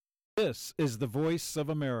This is the voice of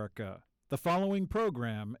America. The following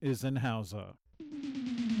program is in Hausa.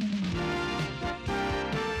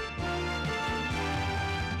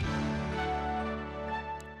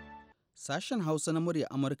 Sashen Hausa na murya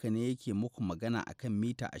Amurka ne yake muku magana a kan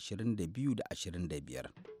mita 22 da 25.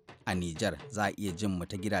 A Nijar za a iya jin mu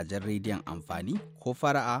ta gidajen rediyon amfani ko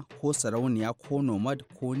fara'a ko sarauniya ko nomad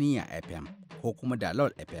ko niya FM ko kuma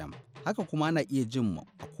dalol FM. Haka kuma ana iya jin mu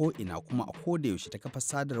a ko'ina kuma a koda yaushe ta kafa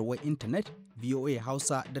sadarwar intanet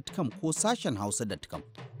voahausa.com ko sashen hausa.com.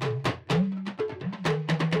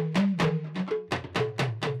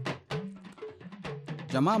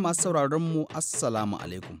 Jama'a masu sauraron mu Assalamu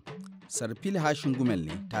alaikum. Sarfil Hashin Gumel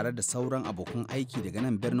ne tare da sauran abokan aiki daga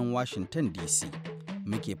nan birnin Washington DC.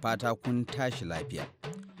 Muke fata kun tashi lafiya.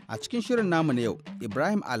 A cikin shirin namu na yau,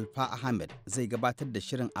 Ibrahim Alfa Ahmed zai gabatar da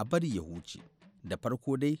shirin a bari ya huce. Da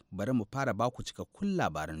farko dai bari mu fara baku cikakkun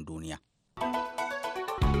labaran duniya.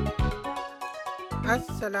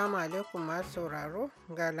 Assalamu alaikum masu sauraro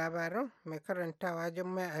ga labaran mai karantawa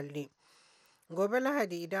Jummai Ali. Gobe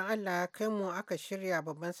Lahadi idan Allah ya kai mu aka shirya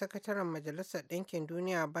babban sakataren Majalisar Ɗinkin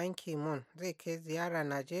Duniya Ban Ki-moon zai kai ziyara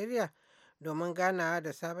Najeriya domin ganawa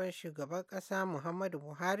da sabon shugaban ƙasa Muhammadu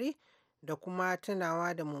Buhari da kuma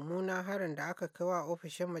tunawa da mummunan harin da aka kai wa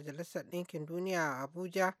ofishin Majalisar Ɗinkin Duniya a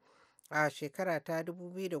Abuja a shekara ta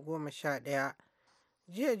 2011.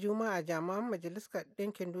 Jiya Juma'a jami'an Majalisar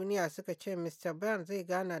Ɗinkin Duniya suka ce Mr. Ban zai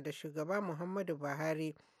gana da shugaba Muhammadu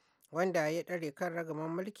Buhari wanda ya ɗare kan ragaman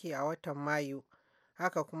mulki a watan Mayu.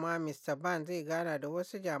 Haka kuma Mr. Ban zai gana da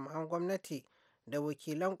wasu jami'an gwamnati da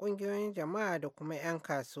wakilan ƙungiyoyin jama'a da kuma 'yan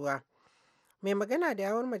kasuwa. Mai magana da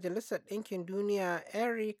yawun Majalisar Ɗinkin Duniya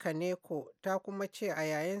Eri Kaneko ta kuma ce a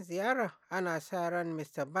yayin ziyara ana sa ran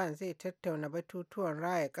Mr. Ban zai tattauna batutuwan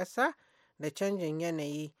raya ƙasa da canjin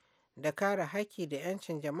yanayi da kare haƙƙi da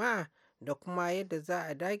 'yancin jama'a da kuma yadda za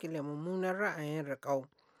a daƙile mummunan ra'ayin riƙau.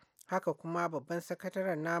 Haka kuma babban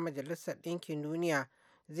sakataren na Majalisar Ɗinkin Duniya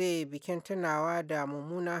zai bikin tunawa da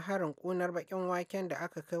mummunan harin ƙunar baƙin waken da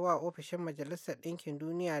aka kai wa ofishin Majalisar Ɗinkin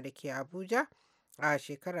Duniya da ke Abuja a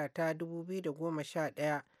shekara ta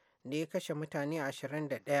 2011 da ya kashe mutane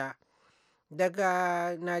 21.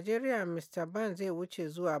 Daga Najeriya, Mr. Ban zai wuce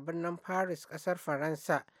zuwa birnin Paris, ƙasar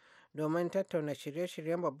Faransa domin tattauna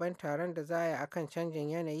shirye-shiryen babban taron da za a yi akan canjin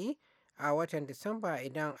yanayi a watan Disamba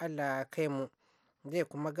idan Allah ya kai mu. Zai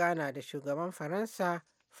kuma gana da shugaban Faransa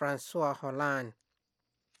François Hollande.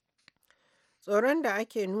 Tsoron da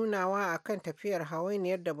ake nunawa a kan tafiyar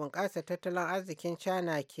hawainiyar da bunƙasa tattalin arzikin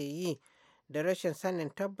China ke yi da rashin sanin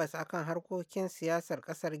tabbas akan harkokin siyasar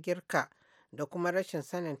ƙasar Girka da kuma rashin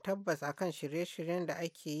sanin tabbas akan shirye-shiryen da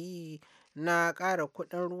ake yi na ƙara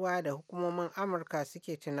kuɗin ruwa da hukumomin Amurka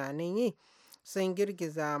suke tunanin yi sun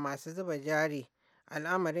girgiza masu zuba jari.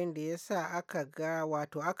 Al'amarin da ya sa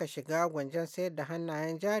aka shiga gwanjon sayar da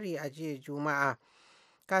hannayen jari a jiya Juma'a.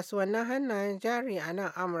 Kasuwannin hannayen jari a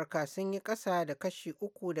nan Amurka sun yi ƙasa da kashi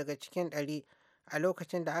 3 daga cikin 100 a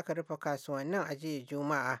lokacin da aka rufe kasuwannin a jiya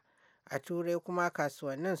Juma'a. A Turai kuma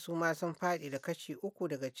kasuwannin su ma sun faɗi da kashi 3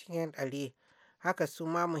 daga cikin 100. Haka su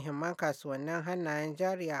ma muhimman kasuwannin hannayen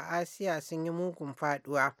jari a Asiya sun yi mugun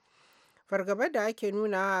faɗuwa. Fargabar da ake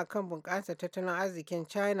nunawa a kan bunƙasa tattalin arzikin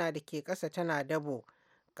China da ke ƙasa tana dabo.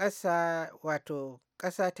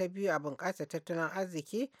 Ƙasa ta biyu a bunƙasa tattalin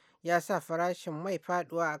arziki ya sa farashin mai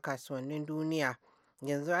faɗuwa a kasuwannin duniya.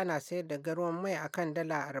 Yanzu ana sayar da garwan mai akan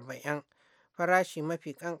 $40, farashi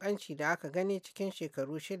mafi ƙanƙanci da aka gani cikin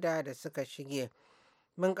shekaru 6 da suka shige.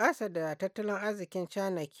 Bunƙasa da tattalin arzikin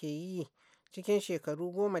China ke yi cikin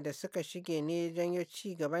shekaru 10 da suka shige ne janyo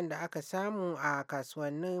ci gaban da aka samu a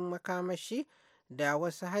kasuwannin makamashi da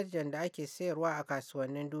wasu hajjan da ake sayarwa a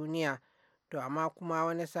kasuwannin duniya. To amma kuma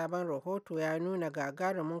wani sabon rahoto ya nuna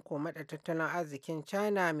gagarumin komaɗa tattalin arzikin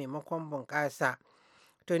China maimakon bunƙasa.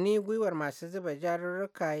 Tuni gwiwar masu zuba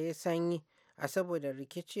jarurruka ya sanyi a saboda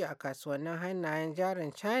rikici a kasuwannin hannayen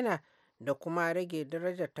jarin China da kuma rage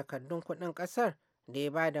darajar takardun kuɗin ƙasar da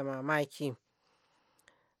ya ba da mamaki.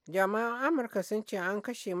 Jami'an Amurka sun ce an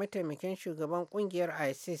kashe mataimakin shugaban kungiyar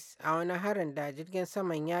ISIS a wani harin da jirgin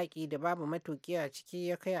saman yaƙi da babu matuƙi a ciki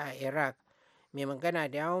ya kai a Iraq. Mai magana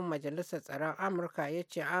da yawun Majalisar Tsaron Amurka ya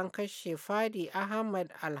ce an kashe Fadi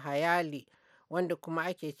Ahmad Al-Hayali wanda kuma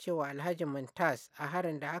ake cewa Alhaji Muntas a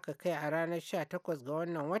harin da aka kai a ranar 18 ga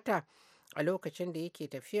wannan wata a lokacin da yake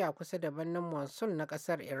tafiya kusa da birnin Mosul na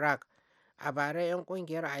ƙasar Iraq. A bara 'yan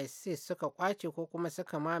kungiyar ISIS suka kwace ko kuma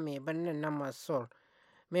suka mamaye birnin na Mosul.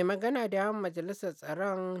 Mai magana da yawan Majalisar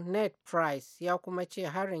Tsaron Ned Price ya kuma ce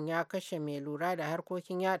harin ya kashe mai lura da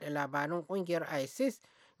harkokin yada labarun kungiyar ISIS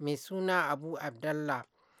mai suna Abu Abdallah.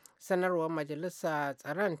 Sanarwar Majalisar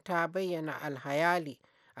Tsaron ta bayyana Alhayali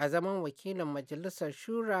a zaman wakilin majalisar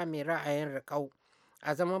shura mai ra'ayin riƙau.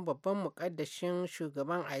 A zaman babban muƙaddashin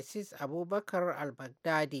shugaban ISIS Abubakar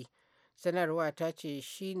al-Baghdadi. Sanarwa ta ce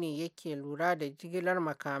shi ne yake lura da jigilar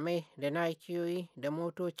makamai da nakiyoyi da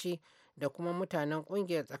motoci da kuma mutanen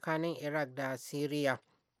ƙungiyar tsakanin Iraq da Syria.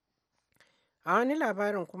 A wani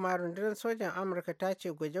labarin kuma rundunar sojan Amurka ta ce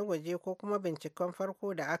gwaje-gwaje ko kuma binciken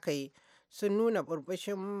farko da aka yi sun nuna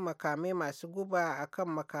burbushin makamai masu guba a kan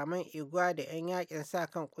makaman igwa da 'yan yakin sa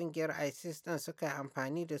kan kungiyar ISIS ɗin suka yi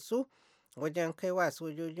amfani da su wajen kai wa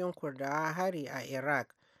sojojin Kurdawa hari a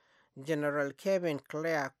Iraq. General Kevin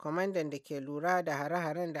Clare, kwamandan da ke lura da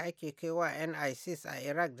hare-haren da ake kai wa 'yan ISIS a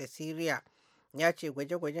Iraq da Syria, ya ce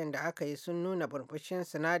gwaje-gwajen da aka yi sun nuna burbushin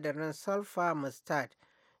sinadarin sulfur mustard.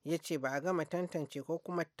 Ya ce ba a gama tantance ko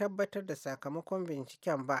kuma tabbatar da sakamakon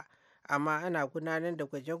binciken ba, amma ana gudanar da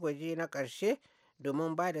gwaje-gwaje na ƙarshe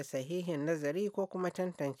domin ba da sahihin nazari ko kuma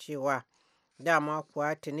tantancewa. Dama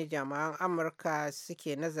kuwa tuni jami'an Amurka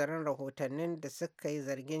suke nazarin rahotannin da suka yi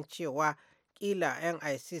zargin cewa kila 'yan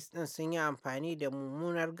ISIS ɗin sun yi amfani da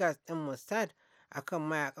mummunar gas ɗin mustard a kan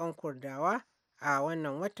mayakan Kurdawa a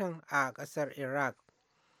wannan watan a ƙasar Iraq.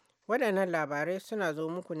 Waɗannan labarai suna zo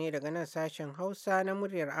muku ne daga nan sashen Hausa na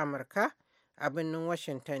muryar Amurka a birnin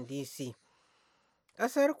Washington DC.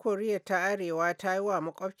 Ƙasar Koriya ta Arewa ta yi wa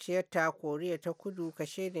makwabciyarta Koriya ta Kudu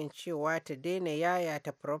kashedin cewa ta daina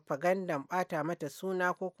yayata farfagandan ɓata mata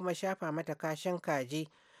suna ko kuma shafa mata kashin kaji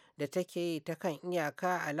da take yi ta kan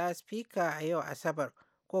iyaka a laspika a yau Asabar,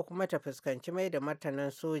 ko kuma ta fuskanci mai da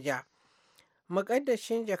martanin soja.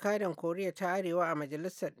 Muƙaddashin jakadan Koriya ta Arewa a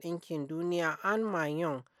Majalisar Ɗinkin Duniya An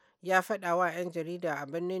Manyon ya faɗa wa 'yan jarida a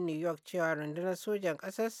birnin New York cewa rundunar sojan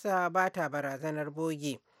ƙasarsa ba ta barazanar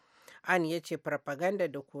bogi. An ya ce farfaganda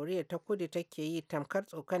da Koriya ta Kudu take yi tamkar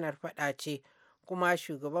tsokanar faɗa ce, kuma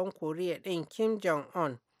shugaban Koriya ɗin Kim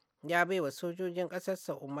Jong-un ya bai wa sojojin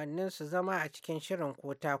ƙasarsa umarnin su zama a cikin shirin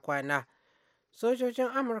ko ta kwana. Sojojin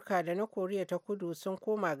Amurka da na Koriya ta Kudu sun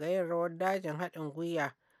koma ga yin rawar dajin haɗin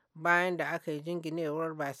gwiwa bayan da aka yi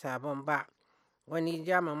jinginewar ba sabon ba. Wani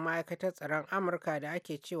jami'in ma'aikatar tsaron Amurka da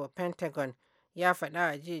ake cewa Pentagon ya faɗa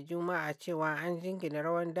a jiya Juma'a cewa an jingina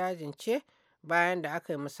rawar dajin ce bayan da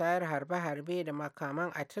aka yi musayar harbe-harbe da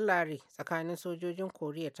makaman artillery tsakanin sojojin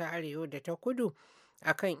Koriya ta Arewa da ta Kudu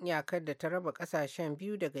a kan iyakar da ta raba ƙasashen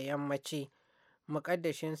biyu daga yammaci.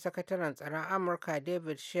 Muƙaddashin sakataren tsaron Amurka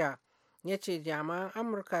David Shea ya ce jami'an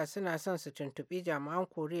Amurka suna son su tuntuɓi jami'an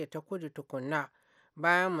Koriya ta Kudu tukunna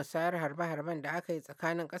bayan musayar harbe-harben da aka yi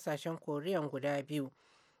tsakanin ƙasashen Koriyan guda biyu.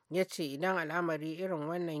 Ya ce idan al'amari irin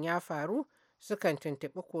wannan ya faru, sukan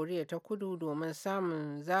tuntuɓi Koriya ta Kudu domin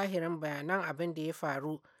samun zahirin bayanan abin da ya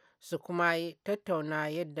faru, su kuma tattauna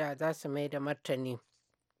yadda za su mai da martani.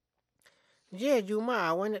 Jiya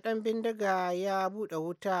Juma'a wani ɗan bindiga ya buɗe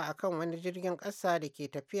wuta a kan wani jirgin ƙasa da ke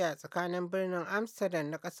tafiya tsakanin birnin Amsterdam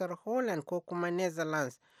na ƙasar Holland ko kuma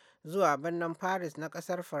Netherlands zuwa birnin Paris na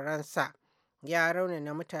ƙasar Faransa. Ya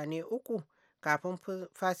raunana mutane 3 kafin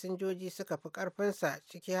fasinjoji suka fi ƙarfinsa,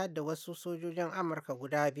 ciki har da wasu sojojin Amurka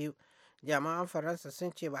guda 2. Jami'an Faransa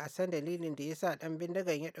sun ce ba a san dalilin da ya sa ɗan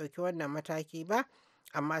bindigan ya ɗauki wannan mataki ba,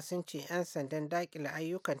 amma sun ce 'yan sandan daƙile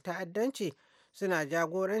ayyukan ta'addanci suna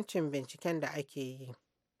jagorancin binciken da ake yi.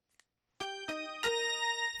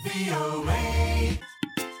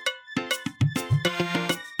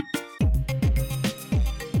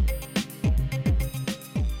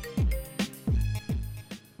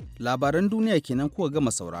 Labaran duniya kenan kuka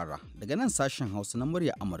gama saurara daga nan sashen Hausa na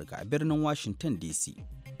murya Amurka a birnin Washington DC.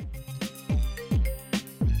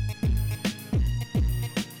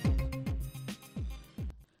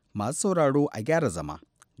 Masu sauraro a gyara zama,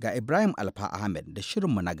 ga Ibrahim Alfa Ahmed da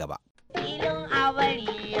shirinmu na gaba. Filin a bari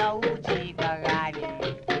ya wuce gagari.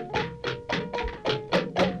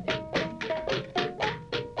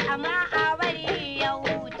 Amma a bari ya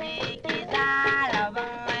wuce ki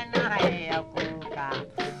zalaban haya kuka.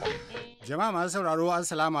 Jama'a masu sauraro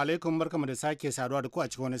assalamu alaikum, barkamu da sake saduwa da ku a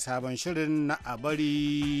cikin wani sabon shirin na a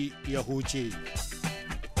bari ya huce.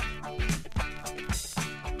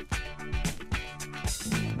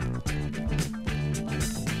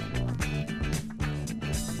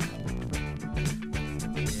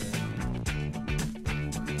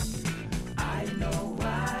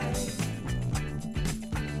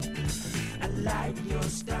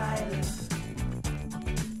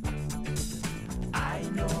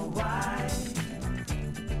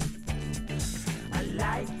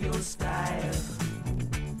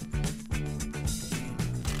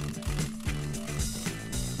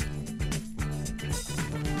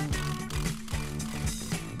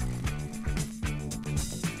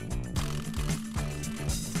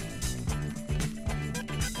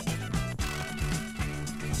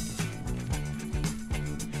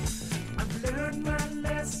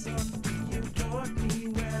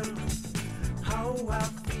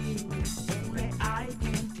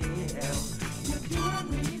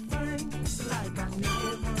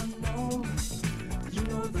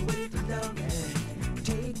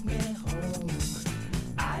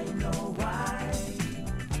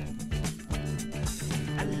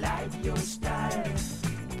 your style.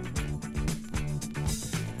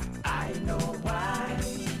 I know why.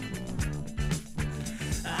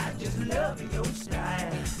 I just love your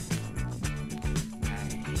style.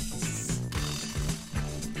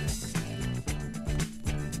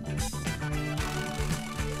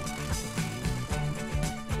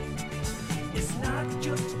 It's not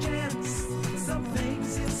just chance, some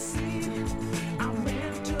things you see are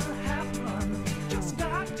meant to happen, just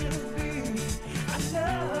got to be. A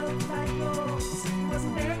love like yours was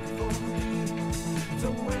meant for me.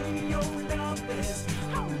 The way your love is,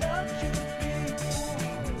 how love should be.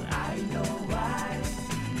 I know why.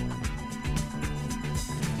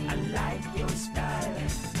 I like your style.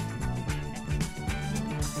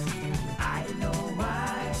 I know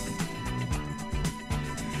why.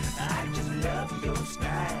 I just love your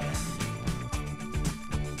style.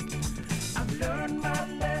 I've learned my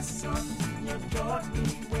lesson, you taught me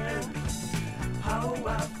well. How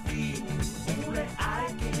I feel, only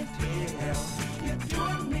I can tell. You're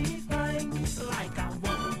doing me things like I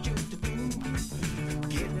want you to do.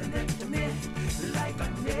 Giving it to me like I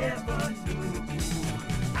never knew.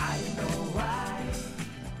 I know why.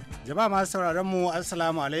 Jama'a masu sauraron mu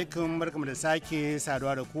assalamu alaikum, barkamu da sake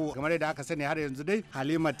saduwa da ku. Kamar yadda aka sani har yanzu dai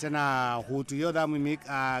Halima tana hutu, yau za mu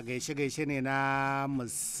miƙa gaishe-gaishe ne na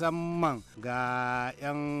musamman ga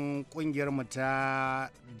 'yan ƙungiyar mu ta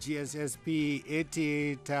GSSP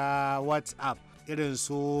 80 ta WhatsApp, irin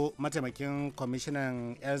su mataimakin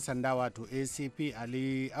kwamishinan 'yan sanda wato ACP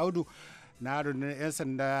Ali Audu na rundunar 'yan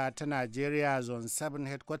sanda ta Najeriya Zone 7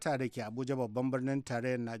 headquarter da ke Abuja babban birnin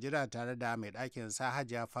tarayyar Najeriya, tare da mai ɗakin sa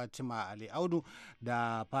Hajiya Fatima Ali Audu,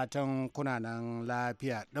 da fatan kunanan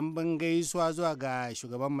lafiya. Ɗimbin gaisuwa zuwa ga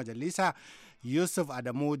shugaban majalisa Yusuf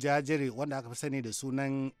Adamu Jajiri, wanda aka fi sani da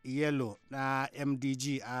sunan Yellow na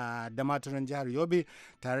MDG a Damaturan jihar Yobe,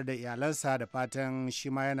 tare da iyalansa, da fatan shi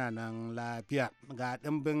ma yana nan lafiya. Ga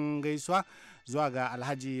ɗimbin gaisuwa zuwa ga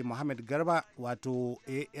Alhaji Muhammad Garba wato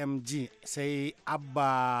AMG, sai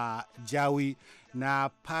Abba Jawi na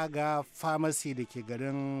Paga Pharmacy da ke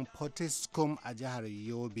garin Potiskum a jihar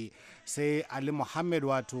Yobe, sai Ali Muhammad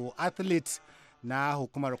wato Athlete na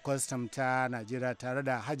hukumar kwastam ta Najeriya, tare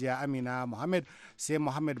da Hajiya Amina Muhammad, sai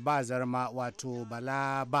Muhammad Bazarma wato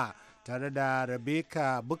Bala Ba, tare da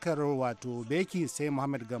Rebecca Bukar wato Beki, sai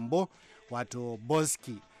Muhammad Gambo wato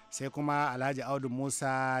Boski, sai kuma Alhaji Audu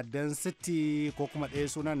Musa Dan City ko kuma ɗaya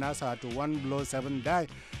sunan nasa wato 107 Die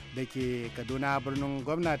da ke Kaduna birnin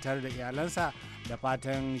gwamna, tare da iyalansa, da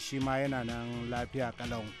fatan shi ma yana nan lafiya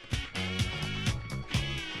kalau.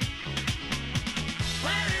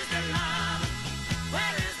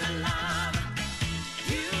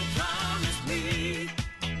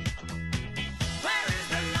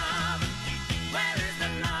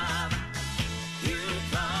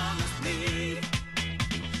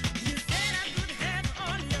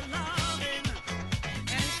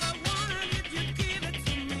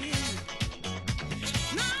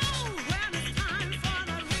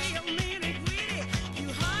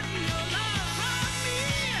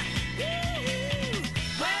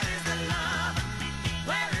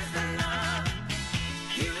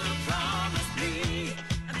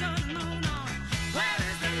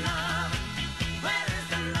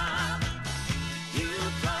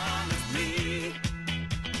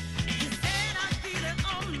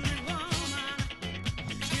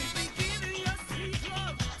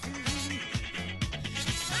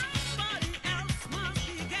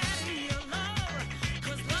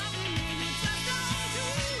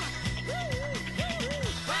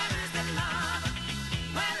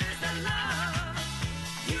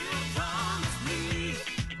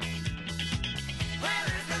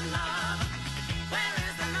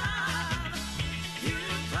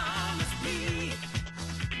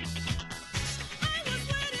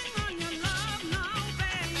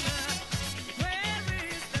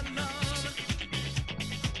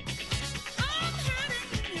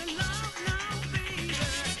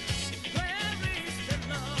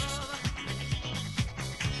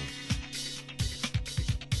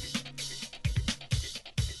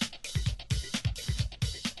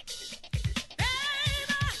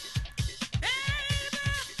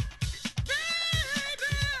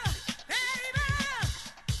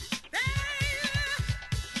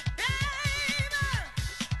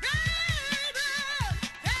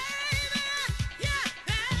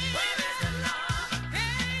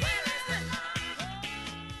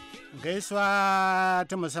 gaisuwa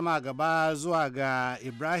ta musamman gaba zuwa ga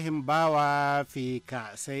Ibrahim Bawa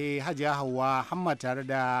Fika, sai Hajiya Hauwa Hamma tare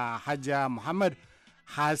da Hajja Muhammad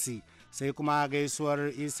Hasi, sai kuma gaisuwar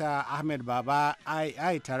Isa Ahmed Baba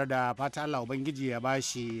ai tare da fata Allah Ubangiji ya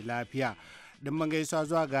bashi lafiya. dimbin gaisuwa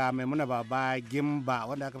zuwa ga Maimuna Baba Gimba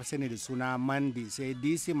wanda aka fi sani da suna Mandi, sai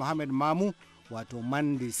DC Muhammad Mamu wato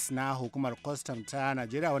Mandis na hukumar custom ta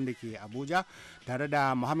Najeriya wanda ke Abuja, tare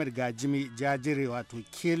da Muhammad Gajimi Jajire wato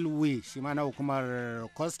Kilwi shi ma na hukumar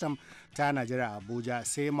custom ta Najeriya Abuja,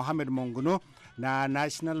 sai Muhammad Monguno na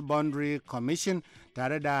National Boundary Commission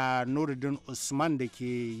tare da Nuruddin Usman da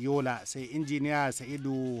ke Yola, sai injiniya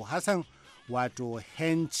Sa'idu Hassan wato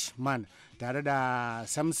Henchman tare da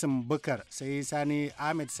Samson Bukar, sai Sani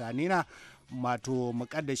Ahmed Sanina wato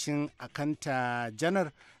mukaddashin akanta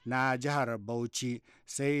janar na jihar Bauchi,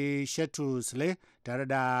 sai Shetu Sule tare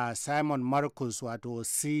da Simon Marcus wato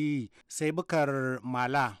C, sai Bukar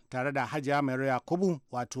Mala tare da Hajiya Mairo Yakubu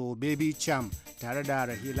wato Baby Cham tare da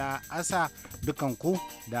Rahila Asa, dukanku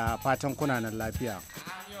da fatan kunanan lafiya.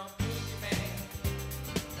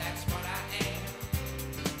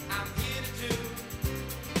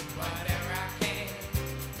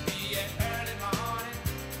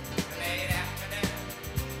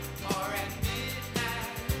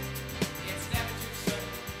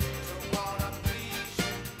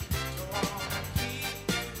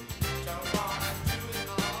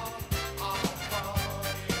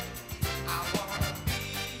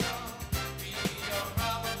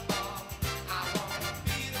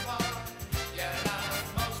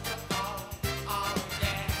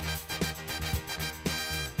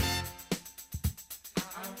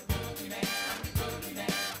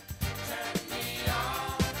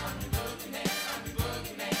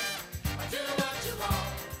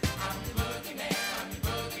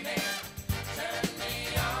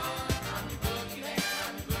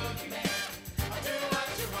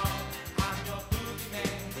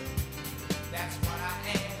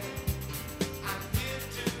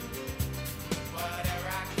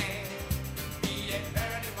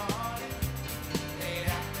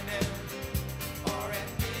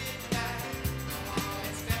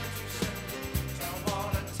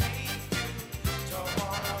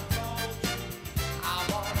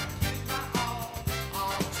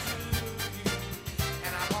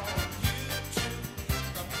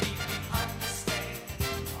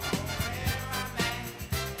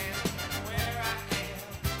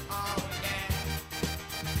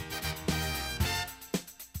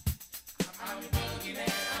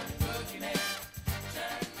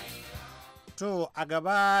 To a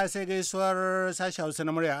gaba sai gaisuwar sashi Hausa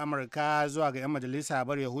na murya Amurka zuwa ga 'yan majalisa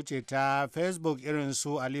bar ya huce ta Facebook irin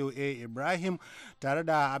su Aliyu A. Ibrahim tare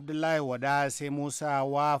da Abdullahi Wada, sai Musa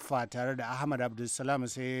Wafa tare da Ahmad Abdulsalam,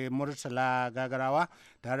 sai Murtala Gagarawa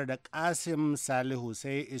tare da Kasim Salihu,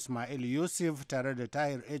 sai Ismail Yusuf tare da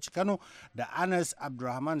Tahir H. Kano da Anas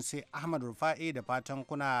Abdulrahman, sai Ahmad Rufa'i da fatan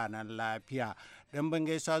kuna nan lafiya. Ɗimbin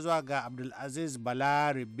gaisuwa zuwa ga Abdulaziz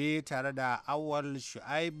Balaribe tare da Awal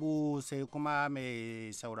Shu'aibu, sai kuma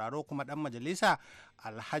mai sauraro kuma ɗan majalisa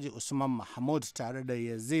Alhaji Usman Mahmud tare da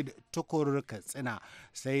Yazid Tukur Katsina,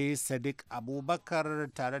 sai Sadiq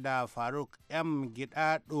Abubakar tare da Faruk M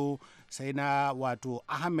Gidado, sai na wato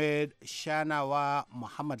Ahmed Shanawa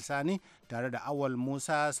Muhammad Sani tare da Awal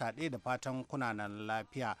Musa Sade da fatan kunanan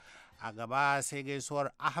lafiya. A gaba sai gaisuwar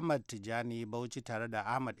Ahmad Tijani Bauchi tare da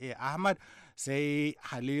Ahmad A. Ahmad, sai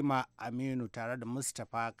Halima Aminu tare da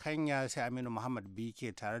Mustapha Kanya, sai Aminu Muhammad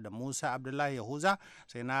Bike tare da Musa Abdullahi Yahuza,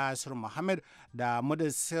 sai Nasir Muhammad da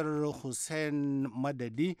Mudassir Hussein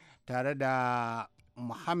Madadi tare da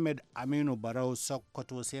Muhammad Aminu Barau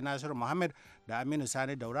Sokoto, sai Nasir Muhammad da Aminu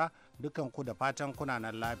Sani Daura, dukanku da fatan kuna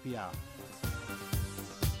nan lafiya.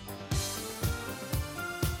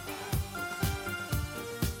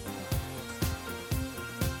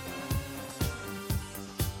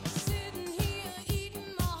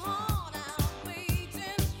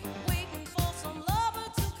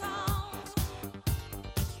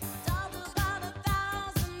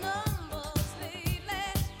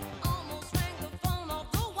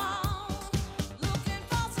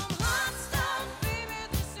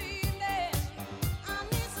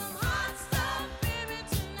 Hot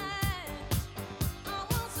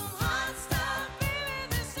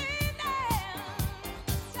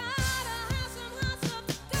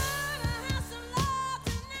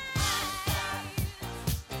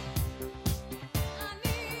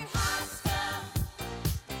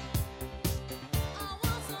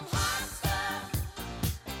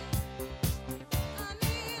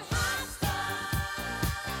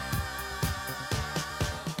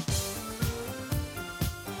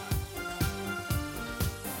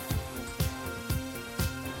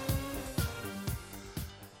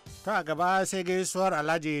Ta gaba sai gaisuwar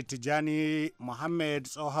Alhaji Tijjani Muhammad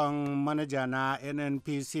tsohon manaja na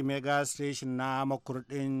NNPC Mega Station na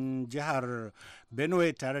makurdin jihar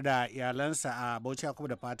Benue tare da iyalansa a Bauchi Yakubu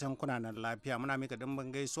da fatan kunanan lafiya. Muna mika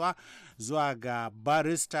dimbin gaisuwa zuwa ga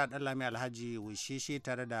barista Dallami Alhaji Wishishi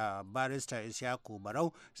tare da barista Isyaku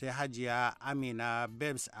Barau sai Hajiya Amina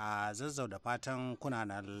Babes a Zazzau da fatan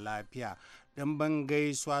kunanan lafiya. Dimbin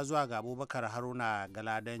gaisuwa zuwa ga Abubakar Haruna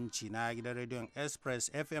Galadanci na gidan rediyon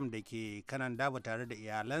Express FM da ke kanan dabo tare da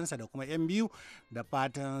iyalansa da kuma 'yan biyu da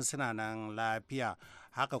fatan suna nan lafiya.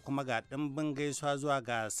 Haka kuma ga dimbin gaisuwa zuwa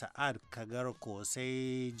ga Sa'ad Kagarko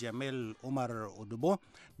sai Jamil Umar Udubo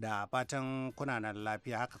da fatan kunanan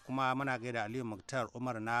lafiya. Haka kuma muna gaida Aliyu Muktar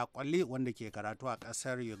Umar na Kwalli wanda ke karatu a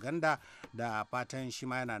kasar Uganda da fatan shi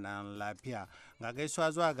ma yana nan lafiya. Ga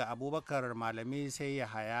gaisuwa zuwa ga Abubakar Malami sai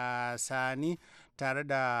Yahaya Sani tare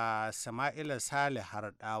da Sama'ila Salih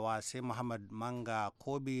Hardawa sai Muhammad Manga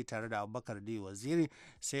Kobi tare da Abubakar D Waziri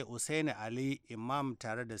sai Usaini Ali Imam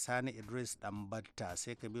tare da Sani Idris Dambatta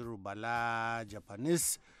sai Kabiru Bala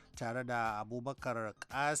Japanese tare da Abubakar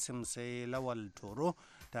Kasim sai Lawal Toro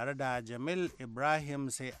tare da Jamil Ibrahim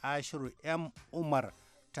sai Ashiru M Umar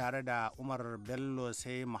tare da Umar Bello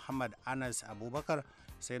sai Muhammad Anas Abubakar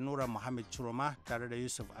sai Nura Muhammad Churuma tare da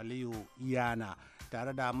Yusuf Aliyu Yana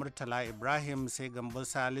tare da Murtala Ibrahim sai Gambo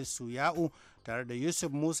Salisu Ya'u tare da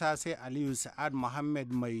Yusuf Musa sai Aliyu Sa'ad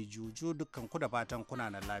Muhammad Mai Juju dukkan ku da fatan kuna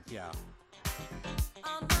na lafiya.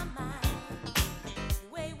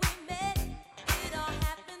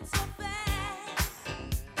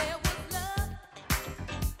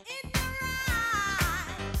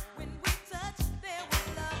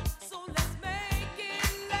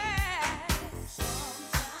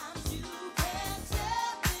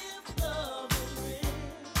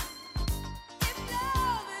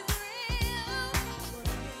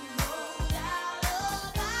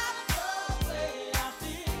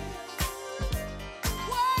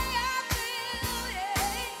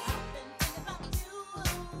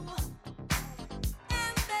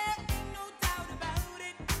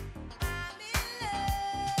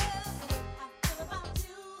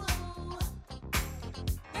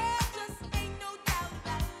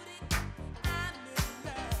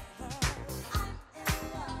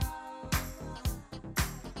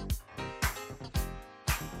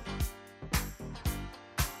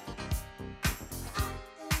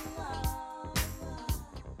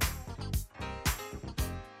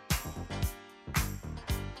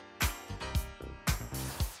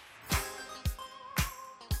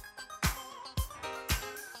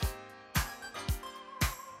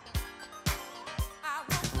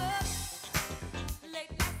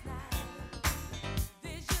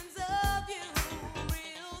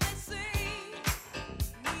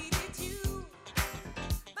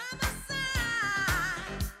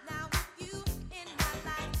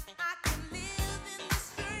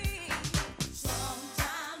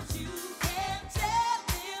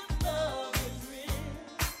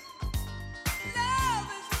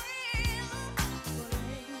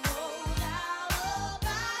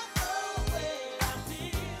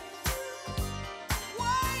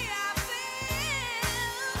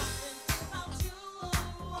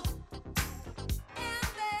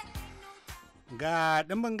 Ga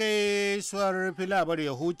ɗimbin gaisuwar filabar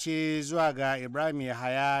ya huce zuwa ga Ibrahim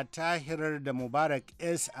Yahaya Tahir da Mubarak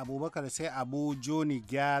S. Abubakar sai Abu Joni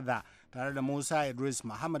Gyada tare da Musa Idris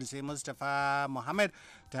Muhammad sai Mustapha Muhammad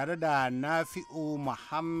tare da Nafi'u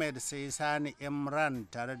Muhammad sai Sani Imran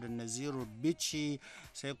tare da Naziru Bichi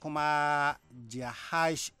sai kuma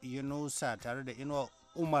Jahash Yunusa tare da Inuwa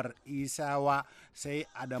Umar Isawa sai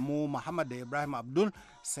Adamu Muhammad da Ibrahim Abdul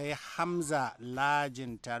sai Hamza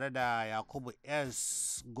Lajin tare da Yakubu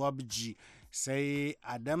S. Gobji sai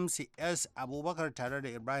Adamsi S. Abubakar tare da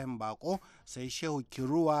Ibrahim Bako sai Shehu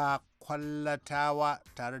Kiruwa Kwallatawa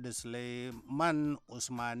tare da Suleiman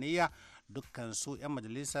Usmaniya dukkan su 'yan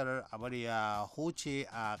majalisar abar ya huce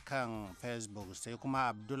a kan Facebook sai kuma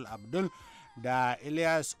Abdul da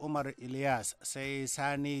Ilyas Umar Ilyas sai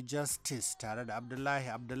Sani Justice tare da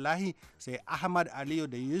Abdullahi sai Ahmad Aliyu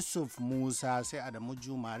da Yusuf Musa sai Adamu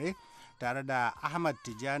Jumare tare da Ahmad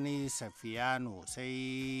Tijani Safiyano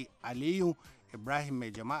sai Aliyu Ibrahim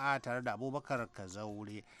Mai Jama'a tare da Abubakar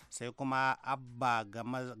Kazaure sai kuma Abba ga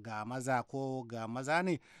maza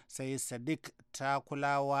ne sai Sadiq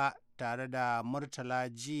Takulawa tare da Murtala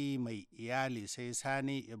Ji Mai Iyali sai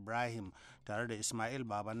Sani Ibrahim tare da Ismail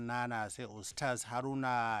Baban Nana sai Ustaz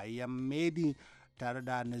Haruna Yammedi tare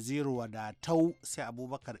da Naziru Wadatau, sai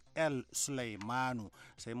Abubakar L Sulaimanu,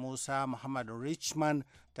 sai Musa Muhammad Richman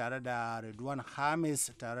tare da Ridwan Hamis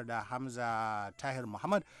tare da Hamza Tahir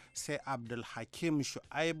Muhammad, sai Abdul Hakim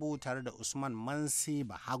Shu'aibu tare da Usman Mansi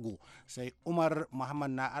Bahago, sai Umar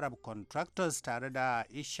Muhammad na Arab Contractors tare da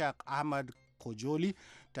Ishaq Ahmad Kojoli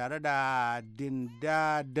tare da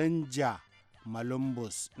Dinda Danja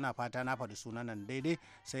Malumbus, ina fata na faɗi sunanan daidai,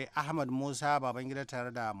 sai Ahmad Musa Babangida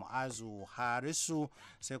tare da Mu'azu Harisu,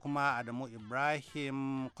 sai kuma Adamu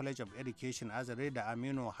Ibrahim College of Education Azare da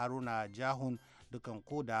Aminu Haruna Jahun, dukan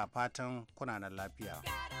ku da fatan kunanan lafiya.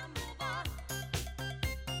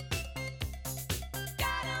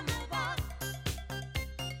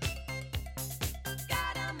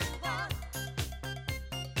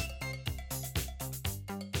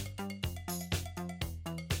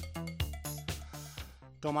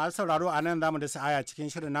 To masu sauraro a nan zamu da sa'aya cikin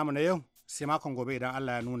shirin namu na yau, sai makon gobe idan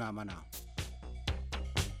Allah ya nuna mana.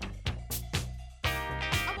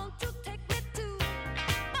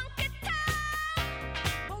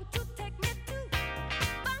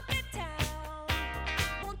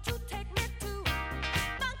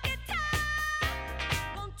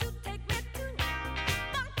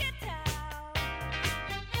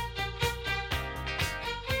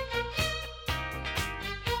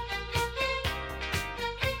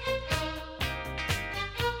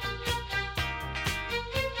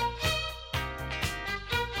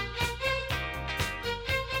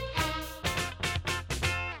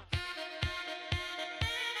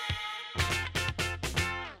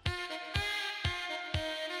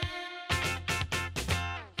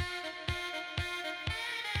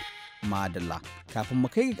 Madalla, kafin mu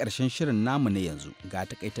kai ga ƙarshen shirin namu na yanzu ga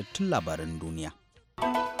takaitattun labaran duniya.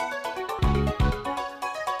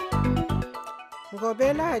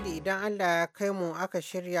 Gobe Lahadi idan Allah ya kai mu aka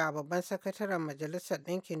shirya babban sakataren Majalisar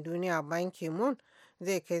Ɗinkin Duniya Ban Ki-moon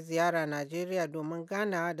zai kai ziyara Najeriya domin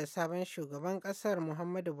ganawa da sabon shugaban ƙasar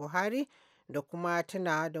Muhammadu Buhari da kuma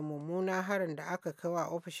tunawa da mummunan harin da aka kai wa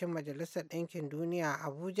ofishin Majalisar Ɗinkin Duniya a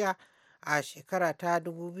Abuja a shekara ta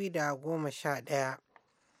 2011.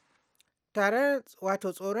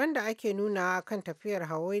 Tsoron da ake nuna kan tafiyar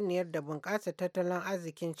hawainiyar da bunƙasa tattalin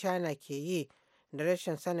arzikin China ke yi da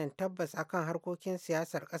rashin sanin tabbas akan harkokin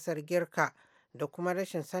siyasar ƙasar Girka da kuma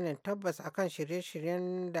rashin sanin tabbas akan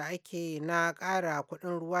shirye-shiryen da ake na ƙara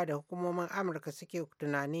kuɗin ruwa da hukumomin Amurka suke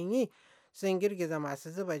tunanin yi sun girgiza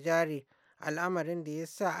masu zuba jari, al'amarin da ya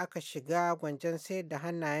sa aka shiga gwanjon sayar da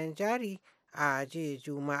hannayen jari a jiya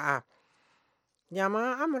Juma'a.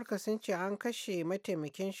 Jami'an Amurka sun ce an kashe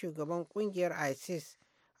mataimakin shugaban kungiyar ISIS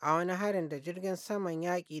a wani harin da jirgin saman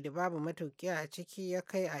yaƙi da babu matuƙi a ciki ya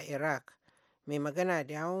kai a Iraq. Mai magana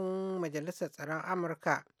da yawun Majalisar Tsaron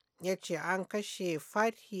Amurka ya ce an kashe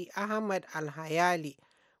Fathi Ahmad Al-Hayali,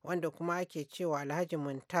 wanda kuma ake cewa Alhaji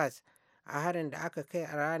Muntaz, a harin da aka kai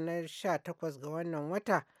a ranar 18 ga wannan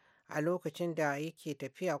wata a lokacin da yake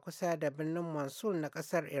tafiya kusa da birnin Mosul na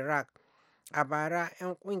ƙasar Iraq. A bara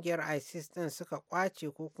 'yan kungiyar ISIS ɗin suka kwace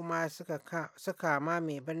ko kuma suka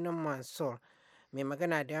mame birnin Mosul. Mai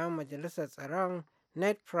magana da yawan Majalisar Tsaron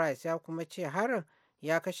Ned Price ya kuma ce harin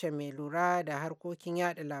ya kashe mai lura da harkokin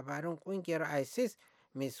yada labaran kungiyar ISIS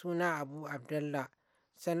mai suna Abu Abdullah.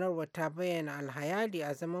 Sanarwar ta bayyana Alhayali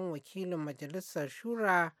a zaman wakilin Majalisar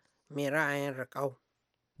Shura mai ra'ayin riƙau.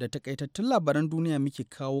 Da takaitattun labaran duniya muke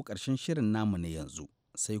kawo ƙarshen shirin namu na yanzu.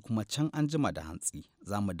 Sai kuma can an jima da hantsi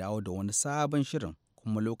za mu dawo da wani sabon shirin,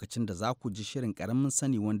 kuma lokacin da za ku ji shirin ƙaramin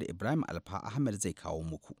sani wanda Ibrahim Alfa Ahmed zai kawo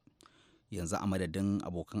muku. Yanzu a madadin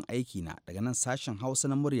abokan aiki na daga nan sashen Hausa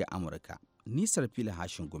na murya Amurka, nisar fili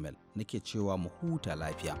hashin gumel nake cewa mu huta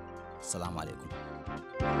lafiya. Assalamu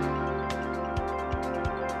alaikum.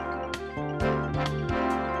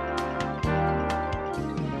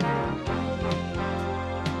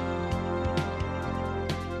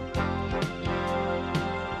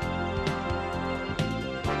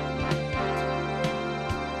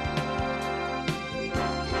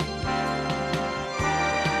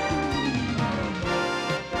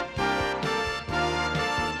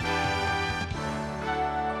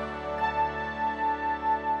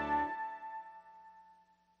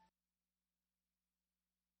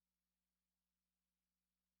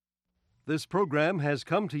 This program has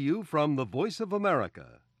come to you from the Voice of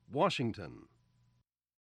America, Washington.